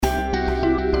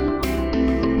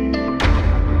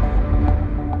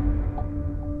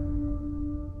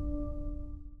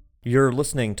You're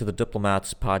listening to the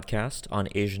Diplomats podcast on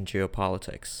Asian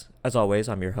geopolitics. As always,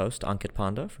 I'm your host, Ankit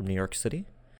Panda from New York City.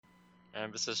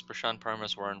 And this is Prashant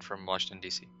Parmaswaran from Washington,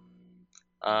 D.C.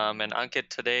 And Ankit,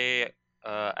 today,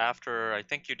 after I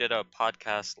think you did a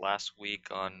podcast last week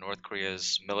on North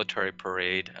Korea's military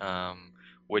parade,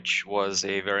 which was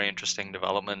a very interesting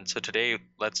development. So today,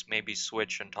 let's maybe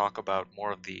switch and talk about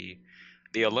more of the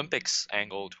Olympics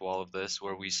angle to all of this,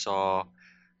 where we saw,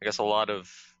 I guess, a lot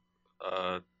of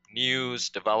uh, news,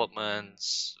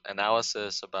 developments,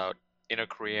 analysis about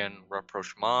inter-Korean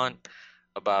rapprochement,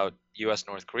 about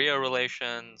U.S.-North Korea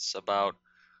relations, about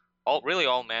all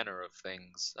manner of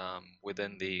things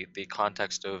within the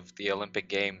context of the Olympic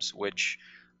Games, which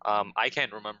I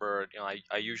can't remember.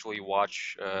 I usually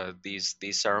watch these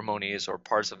ceremonies or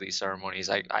parts of these ceremonies.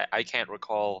 I can't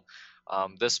recall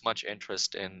this much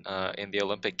interest in the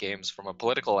Olympic Games from a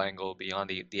political angle beyond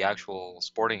the actual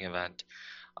sporting event.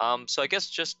 So I guess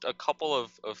just a couple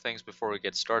of things before we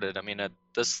get started. I mean,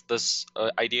 this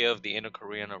idea of the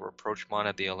inter-Korean rapprochement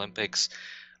at the Olympics,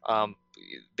 um,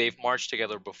 they've marched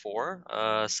together before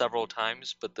several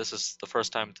times, but this is the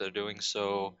first time they're doing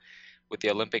so with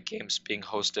the Olympic Games being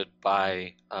hosted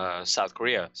by South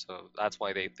Korea. So that's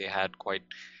why they had quite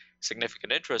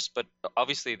significant interest. But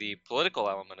obviously, the political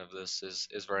element of this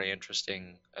is very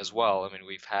interesting as well. I mean,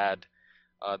 we've had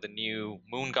the new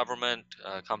Moon government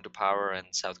come to power in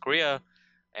South Korea,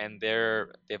 and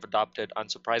they've adopted,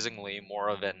 unsurprisingly, more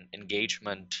of an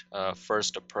engagement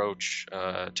first approach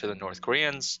to the North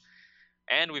Koreans.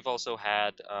 And we've also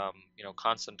had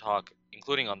constant talk,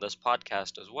 including on this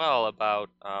podcast as well, about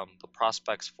the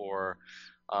prospects for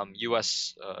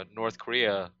U.S. North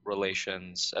Korea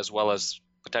relations, as well as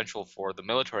potential for the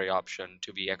military option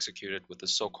to be executed with the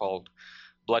so-called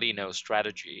bloody nose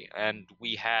strategy. And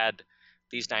we had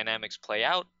these dynamics play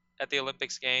out at the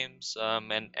Olympics Games.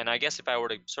 And I guess if I were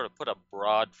to sort of put a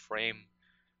broad frame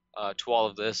to all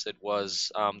of this, it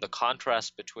was the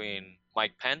contrast between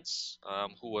Mike Pence,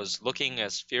 who was looking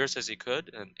as fierce as he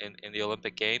could in the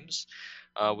Olympic Games,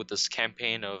 with this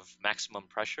campaign of maximum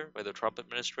pressure by the Trump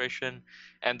administration,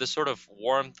 and the sort of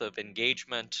warmth of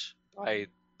engagement by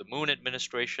the Moon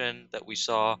administration that we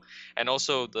saw, and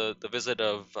also the visit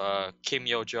of Kim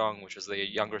Yo-jong, which is the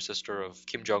younger sister of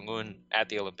Kim Jong-un, at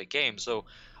the Olympic Games. So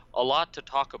a lot to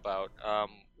talk about.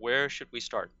 Where should we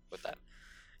start with that?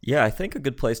 Yeah, I think a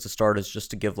good place to start is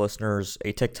just to give listeners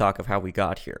a TikTok of how we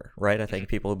got here, right? I think Mhm.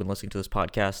 people who've been listening to this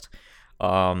podcast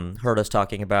heard us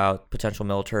talking about potential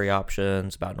military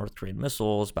options, about North Korean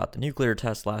missiles, about the nuclear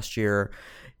test last year.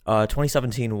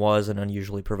 2017 was an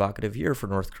unusually provocative year for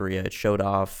North Korea. It showed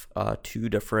off two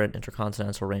different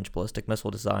intercontinental range ballistic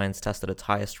missile designs, tested its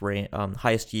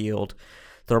highest yield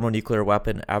thermonuclear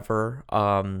weapon ever.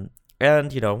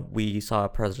 And, we saw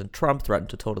President Trump threaten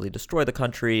to totally destroy the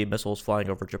country, missiles flying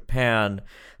over Japan,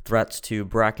 threats to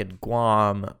bracket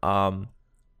Guam.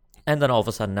 And then all of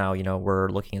a sudden now, we're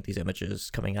looking at these images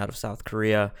coming out of South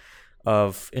Korea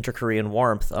of inter-Korean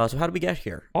warmth. So how did we get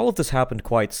here? All of this happened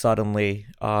quite suddenly.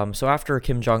 So after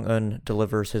Kim Jong-un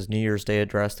delivers his New Year's Day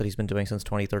address that he's been doing since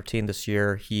 2013 this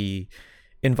year, he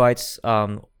invites,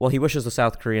 he wishes the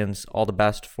South Koreans all the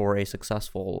best for a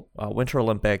successful Winter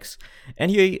Olympics,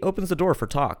 and he opens the door for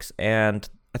talks. And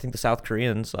I think the South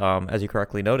Koreans, as you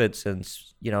correctly noted,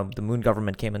 since, the Moon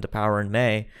government came into power in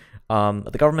May,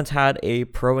 the government's had a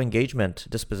pro-engagement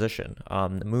disposition.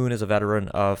 The Moon is a veteran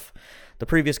of the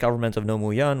previous government of Roh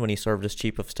Moo-hyun when he served as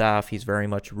chief of staff. He's very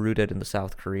much rooted in the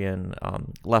South Korean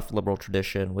left liberal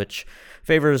tradition, which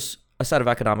favors a set of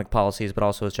economic policies, but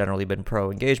also has generally been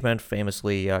pro-engagement.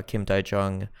 Famously, Kim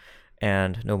Dae-jung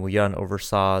and Roh Moo-hyun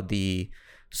oversaw the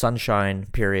Sunshine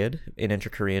period in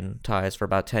inter-Korean ties for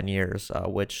about 10 years,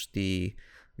 which the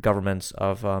governments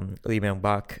of Lee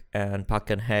Myung-bak and Park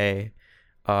Geun-hye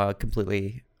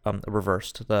completely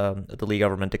reversed. The Lee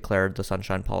government declared the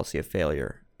Sunshine policy a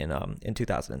failure in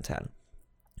 2010.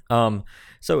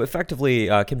 So effectively,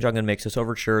 Kim Jong-un makes this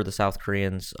overture. The South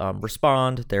Koreans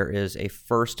respond. There is a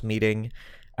first meeting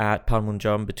at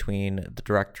Panmunjom between the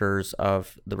directors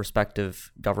of the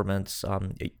respective governments'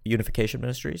 unification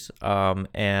ministries,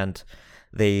 and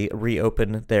they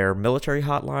reopen their military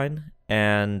hotline,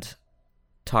 and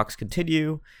talks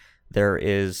continue. There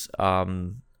is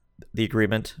the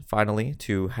agreement, finally,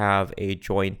 to have a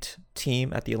joint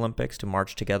team at the Olympics to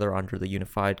march together under the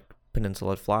unified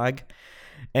peninsula flag.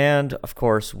 And, of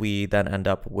course, we then end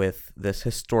up with this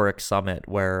historic summit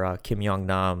where Kim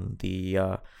Yong-nam,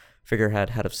 the figurehead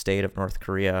head of state of North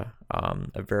Korea,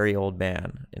 a very old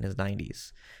man in his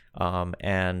 90s,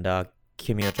 and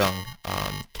Kim Yo-jong,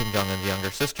 Kim Jong-un's younger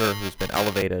sister, who's been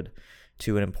elevated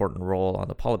to an important role on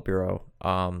the Politburo,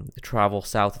 travel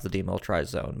south of the demilitarized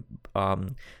zone.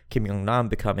 Kim Jong-nam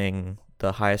becoming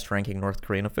the highest-ranking North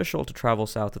Korean official to travel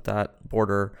south of that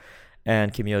border,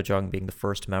 and Kim Yo-jong being the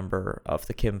first member of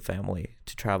the Kim family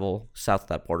to travel south of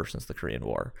that border since the Korean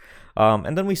War.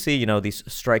 And then we see, these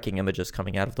striking images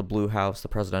coming out of the Blue House, the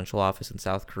presidential office in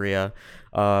South Korea,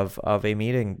 of a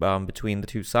meeting between the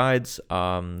two sides.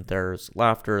 There's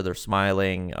laughter, they're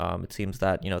smiling. It seems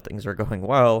that, things are going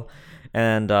well.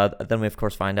 And then we, of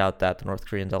course, find out that the North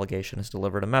Korean delegation has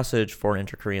delivered a message for an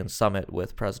inter-Korean summit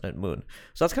with President Moon.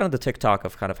 So that's kind of the TikTok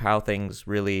of kind of how things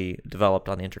really developed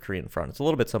on the inter-Korean front. It's a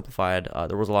little bit simplified.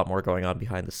 There was a lot more going on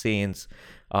behind the scenes.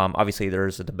 Obviously,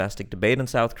 there's a domestic debate in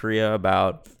South Korea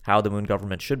about how the Moon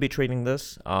government should be treating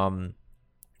this. And,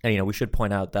 we should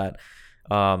point out that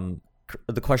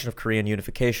the question of Korean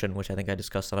unification, which I think I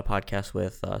discussed on a podcast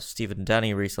with Stephen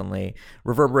Denny recently,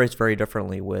 reverberates very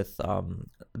differently with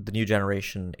the new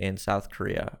generation in South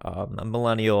Korea.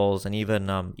 Millennials and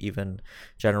even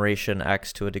Generation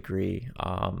X to a degree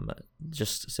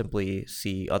just simply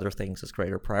see other things as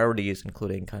greater priorities,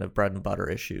 including kind of bread and butter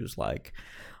issues like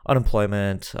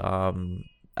unemployment,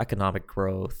 economic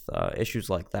growth, issues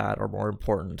like that are more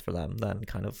important for them than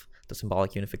kind of the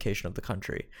symbolic unification of the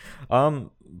country.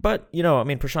 But,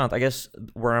 Prashant, I guess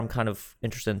where I'm kind of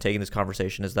interested in taking this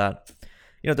conversation is that,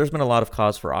 there's been a lot of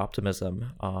cause for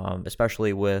optimism,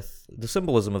 especially with the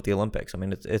symbolism of the Olympics. I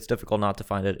mean, it's difficult not to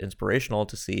find it inspirational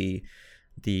to see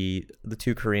the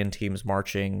two Korean teams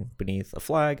marching beneath a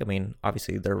flag. I mean,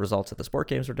 obviously their results at the sport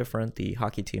games are different. The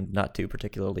hockey team did not do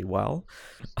particularly well.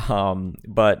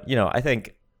 But, I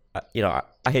think,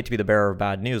 I hate to be the bearer of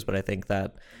bad news, but I think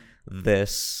that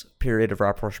this period of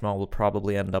rapprochement will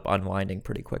probably end up unwinding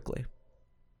pretty quickly.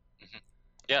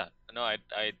 Yeah, no, I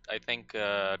think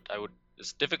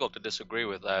it's difficult to disagree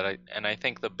with that. And I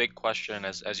think the big question,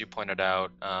 as you pointed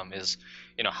out, is,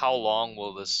 how long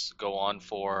will this go on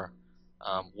for?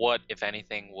 What, if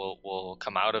anything, will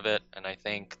come out of it? And I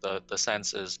think the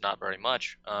sense is not very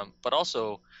much. But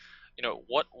also,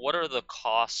 what are the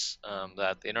costs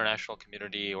that the international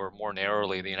community, or more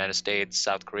narrowly the United States,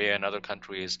 South Korea, and other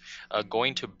countries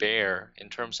going to bear in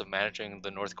terms of managing the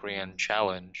North Korean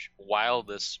challenge while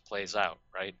this plays out,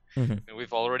 right? Mm-hmm. I mean,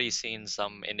 we've already seen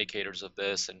some indicators of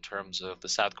this in terms of the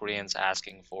South Koreans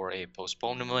asking for a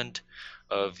postponement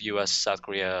of U.S. South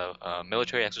Korea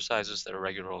military exercises that are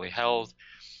regularly held.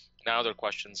 Now there are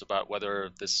questions about whether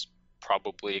this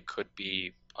probably could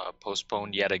be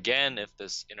postponed yet again if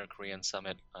this inter-Korean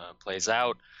summit plays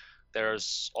out.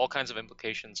 There's all kinds of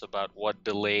implications about what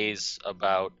delays,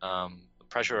 about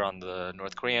pressure on the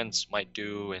North Koreans might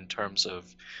do in terms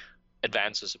of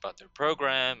advances about their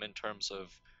program, in terms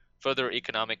of further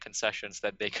economic concessions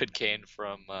that they could gain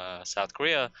from South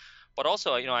Korea. But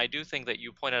also, I do think that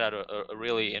you pointed out a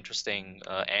really interesting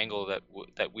angle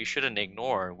that we shouldn't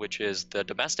ignore, which is the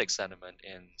domestic sentiment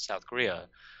in South Korea.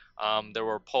 There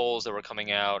were polls that were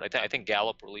coming out. I think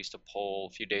Gallup released a poll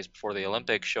a few days before the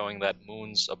Olympics showing that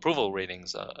Moon's approval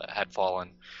ratings had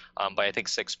fallen by, I think,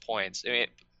 6 points. I mean,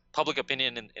 public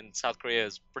opinion in South Korea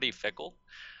is pretty fickle.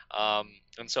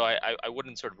 And so I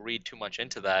wouldn't sort of read too much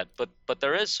into that. But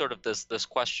there is sort of this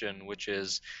question, which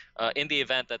is in the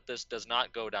event that this does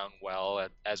not go down well,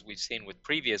 as we've seen with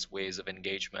previous ways of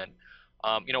engagement,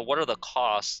 what are the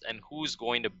costs, and who's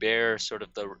going to bear sort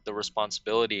of the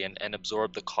responsibility and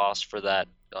absorb the cost for that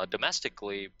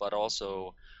domestically, but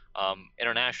also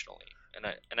internationally.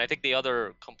 And I think the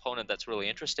other component that's really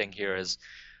interesting here is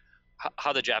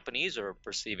how the Japanese are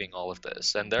perceiving all of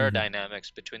this, and there are dynamics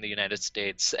between the United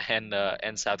States and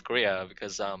South Korea,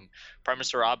 because Prime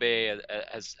Minister Abe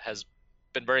has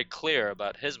been very clear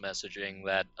about his messaging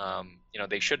that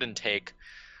they shouldn't take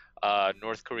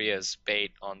North Korea's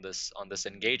bait on this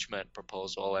engagement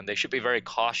proposal, and they should be very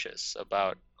cautious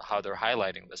about how they're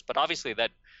highlighting this. But obviously, that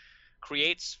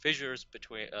creates fissures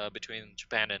between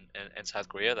Japan and South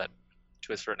Korea that,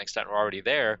 to a certain extent, are already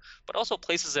there, but also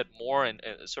places it more in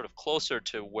sort of closer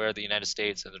to where the United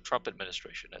States and the Trump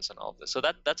administration is in all of this. So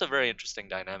that's a very interesting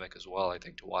dynamic as well, I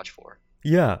think, to watch for.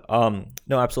 Yeah,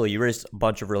 no, absolutely. You raised a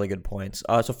bunch of really good points.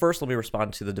 So first, let me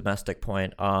respond to the domestic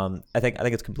point. I think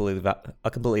it's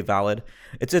completely valid.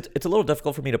 It's a little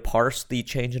difficult for me to parse the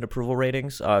change in approval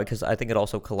ratings because I think it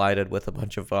also collided with a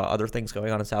bunch of other things going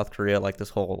on in South Korea, like this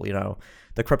whole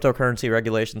the cryptocurrency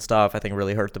regulation stuff. I think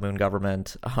really hurt the Moon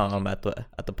government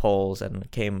at the polls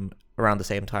and came around the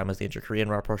same time as the inter-Korean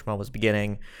rapprochement was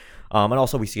beginning. And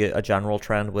also, we see a general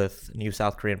trend with new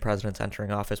South Korean presidents entering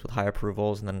office with high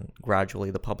approvals, and then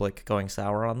gradually the public going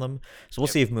sour on them. So we'll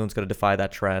Yep. see if Moon's going to defy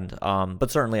that trend. But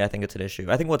certainly, I think it's an issue.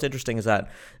 I think what's interesting is that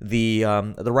the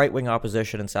right wing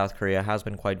opposition in South Korea has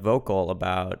been quite vocal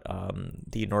about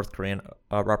the North Korean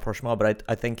rapprochement. But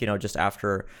I think just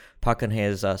after Park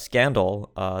Geun-hye's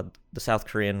scandal, the South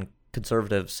Korean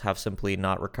conservatives have simply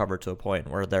not recovered to a point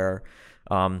where they're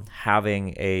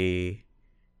having a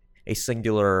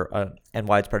singular and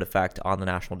widespread effect on the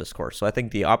national discourse. So I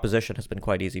think the opposition has been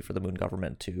quite easy for the Moon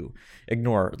government to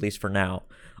ignore, at least for now.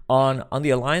 On the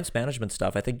alliance management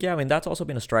stuff, I think, yeah, I mean, that's also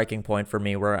been a striking point for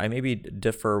me where I maybe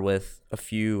differ with a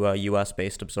few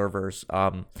US-based observers.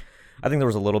 I think there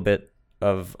was a little bit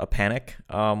of a panic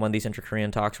when these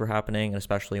inter-Korean talks were happening, and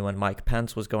especially when Mike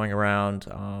Pence was going around.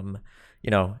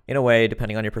 In a way,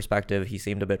 depending on your perspective, he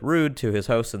seemed a bit rude to his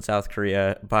hosts in South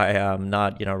Korea by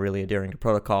not, really adhering to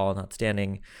protocol, not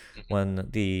standing when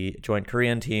the joint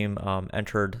Korean team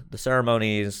entered the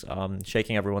ceremonies,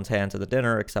 shaking everyone's hands at the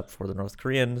dinner except for the North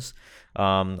Koreans.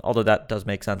 Although that does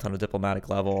make sense on a diplomatic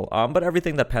level. But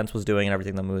everything that Pence was doing and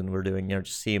everything that Moon were doing,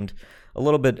 just seemed a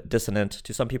little bit dissonant.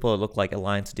 To some people, it looked like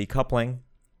alliance decoupling.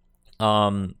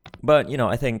 But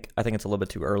I think it's a little bit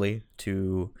too early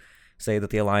to say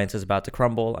that the alliance is about to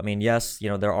crumble. I mean, yes,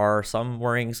 there are some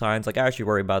worrying signs. Like, I actually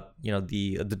worry about,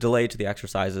 the delay to the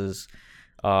exercises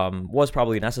was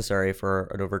probably necessary for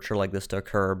an overture like this to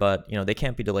occur, but, they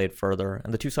can't be delayed further.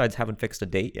 And the two sides haven't fixed a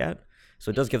date yet.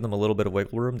 So it does give them a little bit of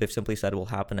wiggle room. They've simply said it will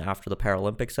happen after the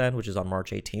Paralympics end, which is on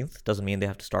March 18th. Doesn't mean they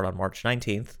have to start on March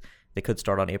 19th. They could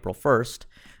start on April 1st.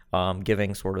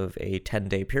 Giving sort of a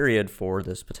 10-day period for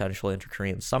this potential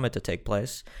inter-Korean summit to take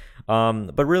place.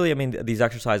 But really, I mean, these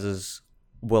exercises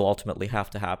will ultimately have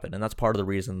to happen. And that's part of the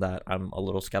reason that I'm a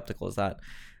little skeptical, is that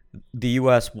the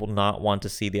U.S. will not want to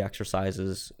see the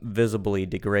exercises visibly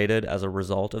degraded as a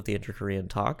result of the inter-Korean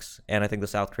talks. And I think the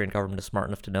South Korean government is smart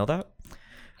enough to know that.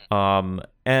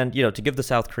 And to give the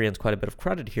South Koreans quite a bit of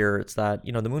credit here, it's that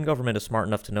the Moon government is smart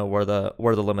enough to know where the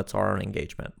limits are on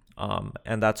engagement,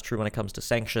 and that's true when it comes to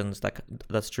sanctions.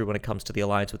 That's true when it comes to the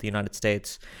alliance with the United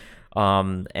States,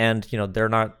 and they're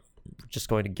not just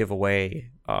going to give away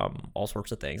all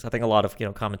sorts of things. I think a lot of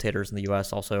commentators in the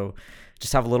U.S. also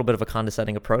just have a little bit of a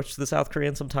condescending approach to the South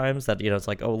Koreans sometimes. That it's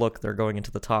like, oh look, they're going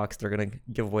into the talks, they're going to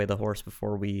give away the horse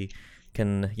before we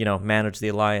can manage the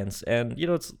alliance. And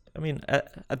it's, I mean,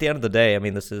 at the end of the day, I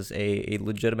mean, this is a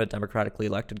legitimate democratically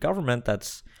elected government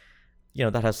that's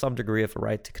that has some degree of a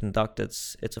right to conduct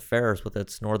its affairs with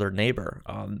its northern neighbor.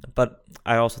 But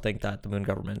I also think that the Moon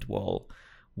government will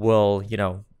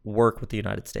work with the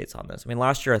United States on this. I mean,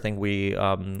 last year I think we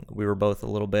were both a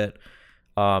little bit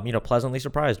pleasantly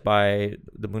surprised by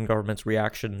the Moon government's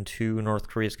reaction to North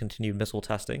Korea's continued missile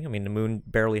testing. I mean, the Moon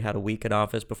barely had a week in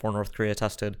office before North Korea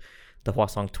tested the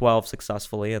Hwasong-12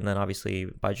 successfully, and then obviously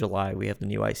by July we have the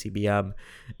new ICBM.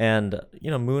 And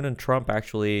Moon and Trump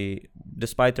actually,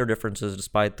 despite their differences,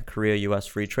 despite the Korea-U.S.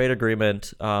 free trade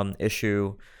agreement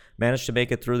issue, managed to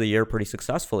make it through the year pretty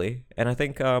successfully. And I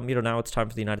think now it's time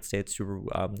for the United States to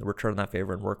return that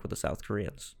favor and work with the South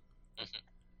Koreans. Mhm.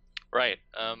 Right.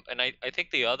 And I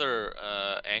think the other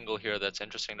angle here that's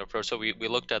interesting to approach, so we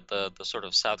looked at the sort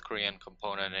of South Korean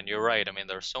component, and you're right. I mean,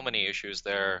 there are so many issues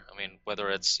there. I mean, whether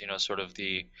it's, sort of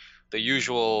the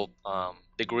usual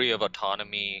degree of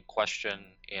autonomy question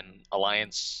in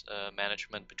alliance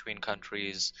management between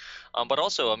countries, but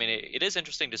also, I mean, it is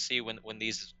interesting to see when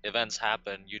these events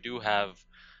happen, you do have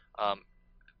um,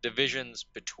 divisions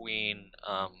between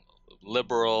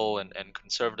liberal and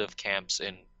conservative camps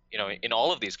in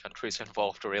all of these countries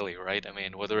involved, really, right? I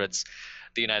mean, whether it's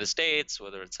the United States,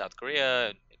 whether it's South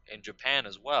Korea, and Japan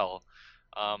as well,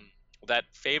 um, that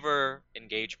favor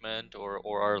engagement or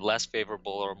are less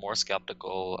favorable or more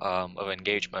skeptical of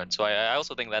engagement. So I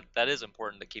also think that is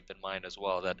important to keep in mind as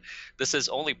well, that this is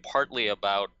only partly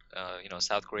about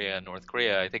South Korea and North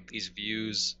Korea. I think these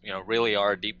views really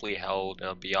are deeply held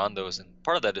beyond those, and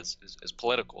part of that is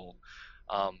political.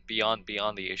 Beyond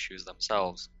the issues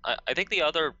themselves. I think the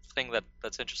other thing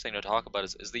that's interesting to talk about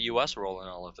is the U.S. role in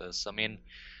all of this. I mean,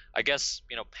 I guess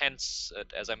Pence,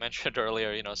 as I mentioned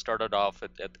earlier, started off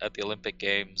at the Olympic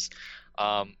Games,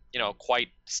 quite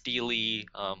steely,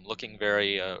 looking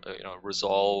very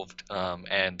resolved,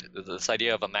 and this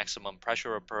idea of a maximum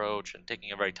pressure approach and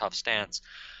taking a very tough stance.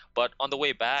 But on the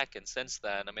way back and since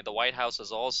then, I mean, the White House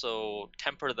has also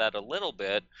tempered that a little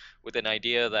bit with an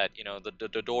idea that,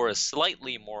 the door is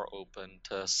slightly more open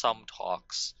to some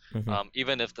talks, Mm-hmm.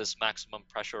 even if this maximum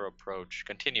pressure approach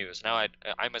continues. Now,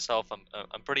 I myself,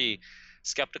 I'm pretty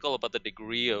skeptical about the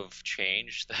degree of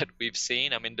change that we've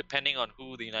seen. I mean, depending on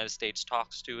who the United States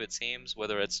talks to, it seems,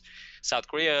 whether it's South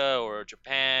Korea or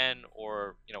Japan,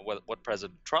 or what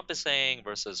President Trump is saying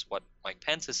versus what Mike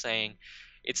Pence is saying,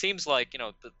 it seems like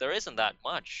there isn't that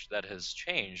much that has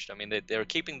changed. I mean, they're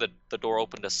keeping the door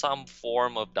open to some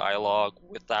form of dialogue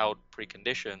without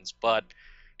preconditions, but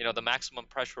the maximum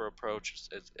pressure approach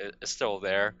is still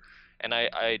there. And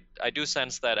I do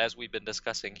sense that, as we've been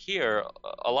discussing here,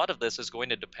 a lot of this is going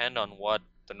to depend on what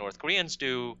the North Koreans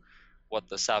do, what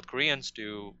the South Koreans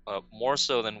do, more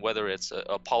so than whether it's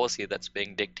a policy that's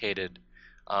being dictated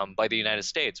by the United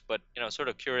States. But sort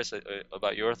of curious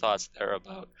about your thoughts there,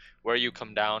 about where you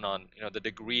come down on the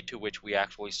degree to which we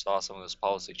actually saw some of this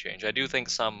policy change. I do think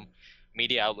some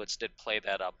media outlets did play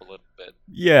that up a little bit.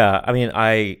 Yeah, I mean,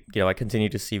 I continue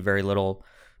to see very little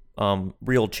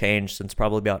real change since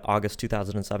probably about August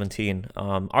 2017.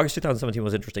 August 2017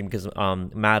 was interesting because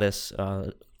Mattis,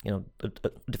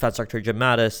 Defense Secretary Jim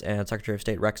Mattis and Secretary of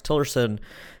State Rex Tillerson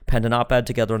penned an op-ed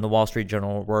together in the Wall Street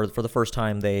Journal, where for the first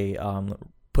time they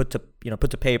put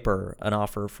to paper an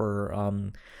offer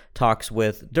for talks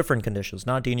with different conditions,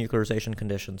 not denuclearization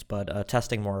conditions, but a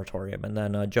testing moratorium. And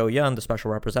then Joe Yun, the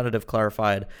special representative,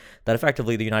 clarified that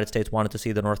effectively the United States wanted to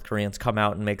see the North Koreans come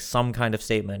out and make some kind of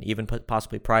statement, even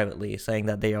possibly privately, saying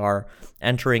that they are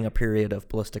entering a period of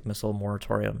ballistic missile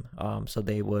moratorium. So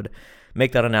they would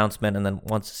make that announcement, and then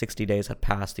once 60 days had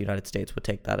passed, the United States would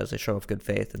take that as a show of good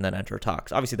faith and then enter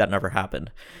talks. Obviously, that never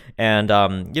happened. And,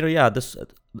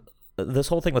 this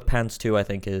whole thing with Pence too, I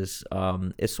think, is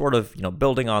sort of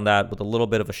building on that with a little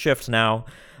bit of a shift now.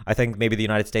 I think maybe the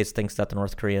United States thinks that the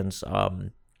North Koreans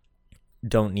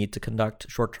don't need to conduct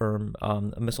short-term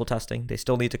missile testing. They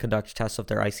still need to conduct tests of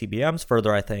their ICBMs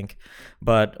further, I think,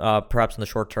 but perhaps in the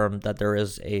short term that there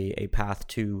is a path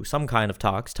to some kind of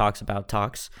talks about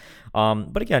talks.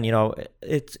 But again,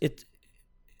 it's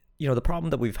the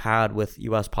problem that we've had with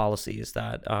U.S. policy is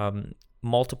that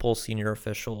multiple senior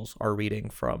officials are reading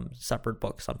from separate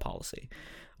books on policy.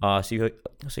 So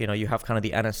you have kind of the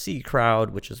NSC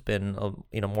crowd, which has been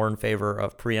more in favor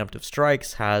of preemptive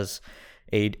strikes, has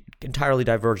a entirely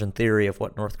divergent theory of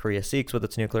what North Korea seeks with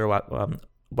its nuclear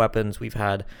weapons. We've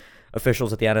had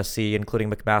officials at the NSC, including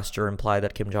McMaster, imply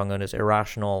that Kim Jong-un is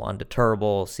irrational,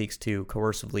 undeterrable, seeks to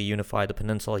coercively unify the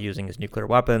peninsula using his nuclear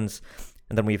weapons.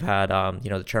 And then we've had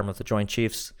the chairman of the Joint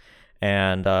Chiefs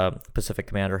and Pacific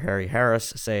Commander Harry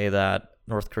Harris say that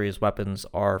North Korea's weapons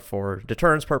are for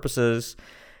deterrence purposes.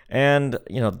 And,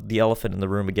 the elephant in the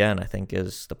room again, I think,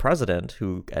 is the president,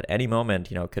 who at any moment,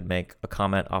 could make a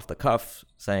comment off the cuff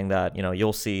saying that,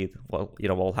 you'll see what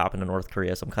will happen to North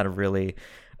Korea, some kind of really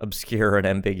obscure and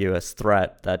ambiguous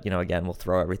threat that, again, will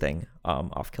throw everything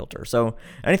off kilter. So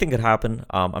anything could happen.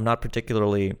 I'm not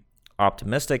particularly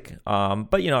optimistic,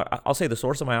 but, I'll say the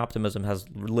source of my optimism has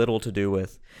little to do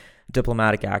with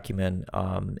diplomatic acumen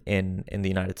in the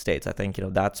United States. I think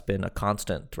that's been a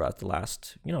constant throughout the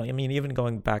last even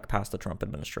going back past the Trump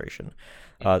administration.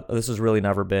 This has really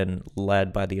never been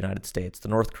led by the United States. The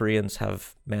North Koreans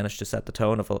have managed to set the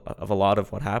tone of a lot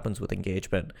of what happens with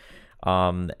engagement,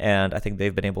 and I think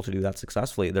they've been able to do that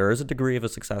successfully. There is a degree of a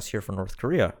success here for North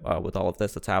Korea with all of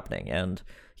this that's happening, and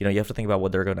you have to think about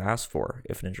what they're going to ask for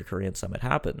if an inter-Korean summit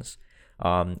happens.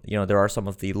 There are some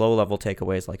of the low-level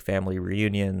takeaways like family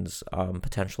reunions,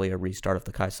 potentially a restart of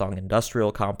the Kaesong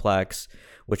industrial complex,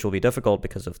 which will be difficult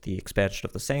because of the expansion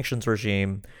of the sanctions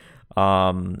regime.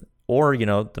 Or,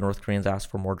 the North Koreans ask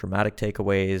for more dramatic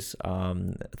takeaways,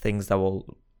 things that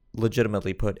will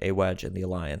legitimately put a wedge in the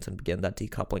alliance and begin that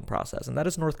decoupling process. And that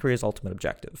is North Korea's ultimate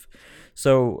objective.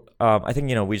 So I think,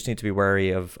 we just need to be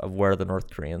wary of where the North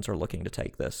Koreans are looking to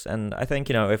take this. And I think,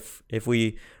 if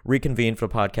we reconvene for a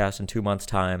podcast in 2 months'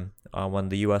 time, when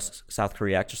the U.S.-South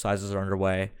Korea exercises are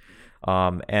underway,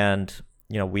 and,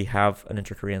 we have an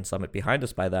inter-Korean summit behind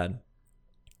us by then,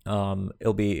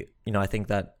 it'll be, I think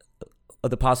that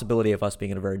the possibility of us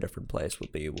being in a very different place will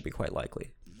be quite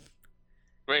likely.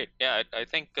 Great. Yeah, I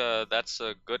think that's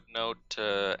a good note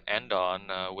to end on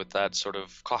with that sort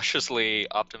of cautiously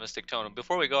optimistic tone. And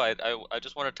before we go, I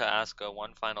just wanted to ask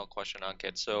one final question,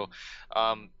 Ankit. So,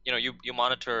 you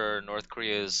monitor North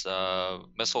Korea's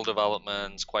missile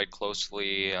developments quite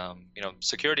closely,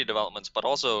 security developments, but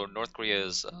also North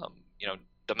Korea's,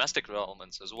 domestic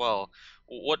developments as well.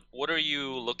 What are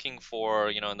you looking for,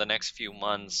 in the next few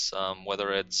months,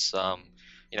 whether it's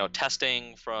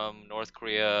testing from North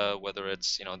Korea, whether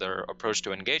it's their approach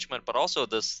to engagement, but also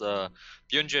this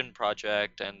Byunjin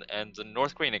project and the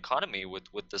North Korean economy with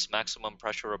this maximum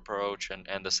pressure approach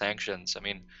and the sanctions. I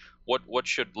mean, what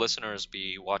should listeners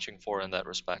be watching for in that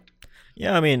respect?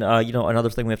 Yeah, I mean, another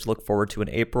thing we have to look forward to in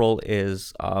April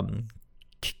is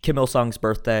Kim Il Sung's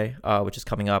birthday, which is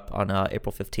coming up on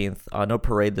April 15th. No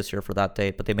parade this year for that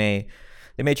date, but they may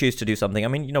choose to do something. I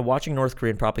mean, watching North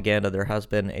Korean propaganda, there has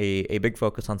been a big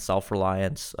focus on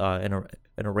self-reliance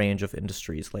in a range of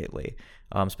industries lately.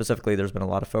 Specifically, there's been a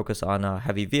lot of focus on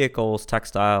heavy vehicles,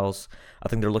 textiles. I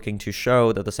think they're looking to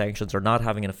show that the sanctions are not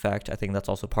having an effect. I think that's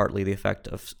also partly the effect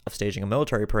of staging a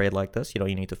military parade like this. You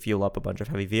need to fuel up a bunch of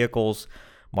heavy vehicles,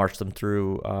 march them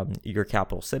through your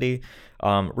capital city.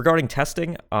 Regarding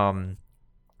testing, I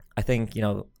think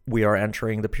we are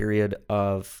entering the period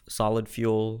of solid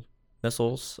fuel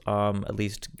missiles, at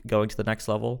least going to the next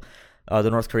level. The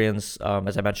North Koreans,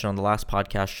 as I mentioned on the last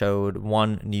podcast, showed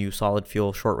one new solid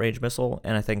fuel short-range missile,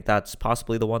 and I think that's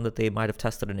possibly the one that they might have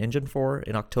tested an engine for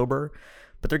in October.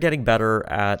 But they're getting better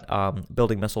at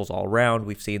building missiles all around.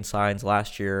 We've seen signs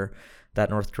last year that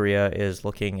North Korea is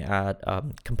looking at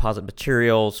composite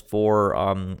materials for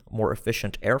more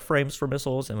efficient airframes for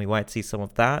missiles, and we might see some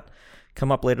of that come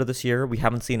up later this year. We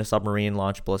haven't seen a submarine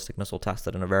launch ballistic missile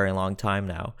tested in a very long time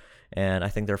now, and I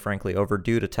think they're frankly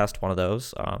overdue to test one of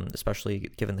those, especially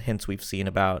given the hints we've seen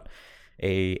about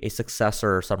a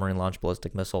successor submarine launch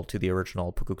ballistic missile to the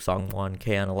original Pukguksong-1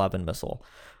 KN-11 missile.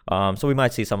 So we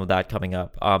might see some of that coming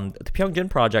up. The Pyongyang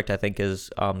project, I think, is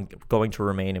going to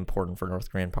remain important for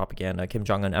North Korean propaganda. Kim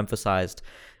Jong-un emphasized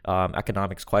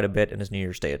economics quite a bit in his New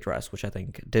Year's Day address, which I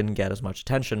think didn't get as much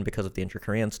attention because of the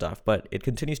inter-Korean stuff, but it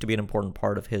continues to be an important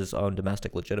part of his own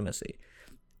domestic legitimacy.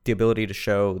 The ability to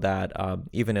show that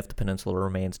even if the peninsula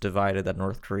remains divided, that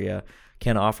North Korea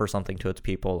can offer something to its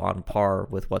people on par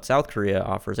with what South Korea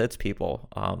offers its people.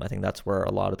 I think that's where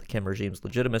a lot of the Kim regime's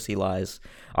legitimacy lies.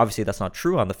 Obviously, that's not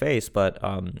true on the face, but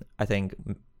I think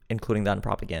including that in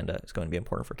propaganda is going to be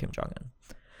important for Kim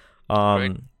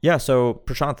Jong-un. Yeah, so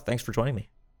Prashant, thanks for joining me.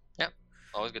 Yeah,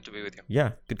 always good to be with you.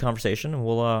 Yeah, good conversation, and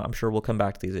I'm sure we'll come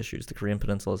back to these issues. The Korean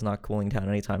Peninsula is not cooling down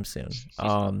anytime soon.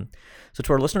 So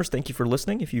to our listeners, thank you for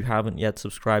listening. If you haven't yet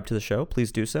subscribed to the show,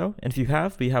 please do so. And if you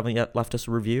have, but you haven't yet left us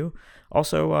a review,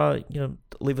 also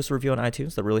leave us a review on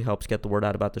iTunes. That really helps get the word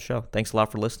out about the show. Thanks a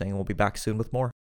lot for listening, and we'll be back soon with more.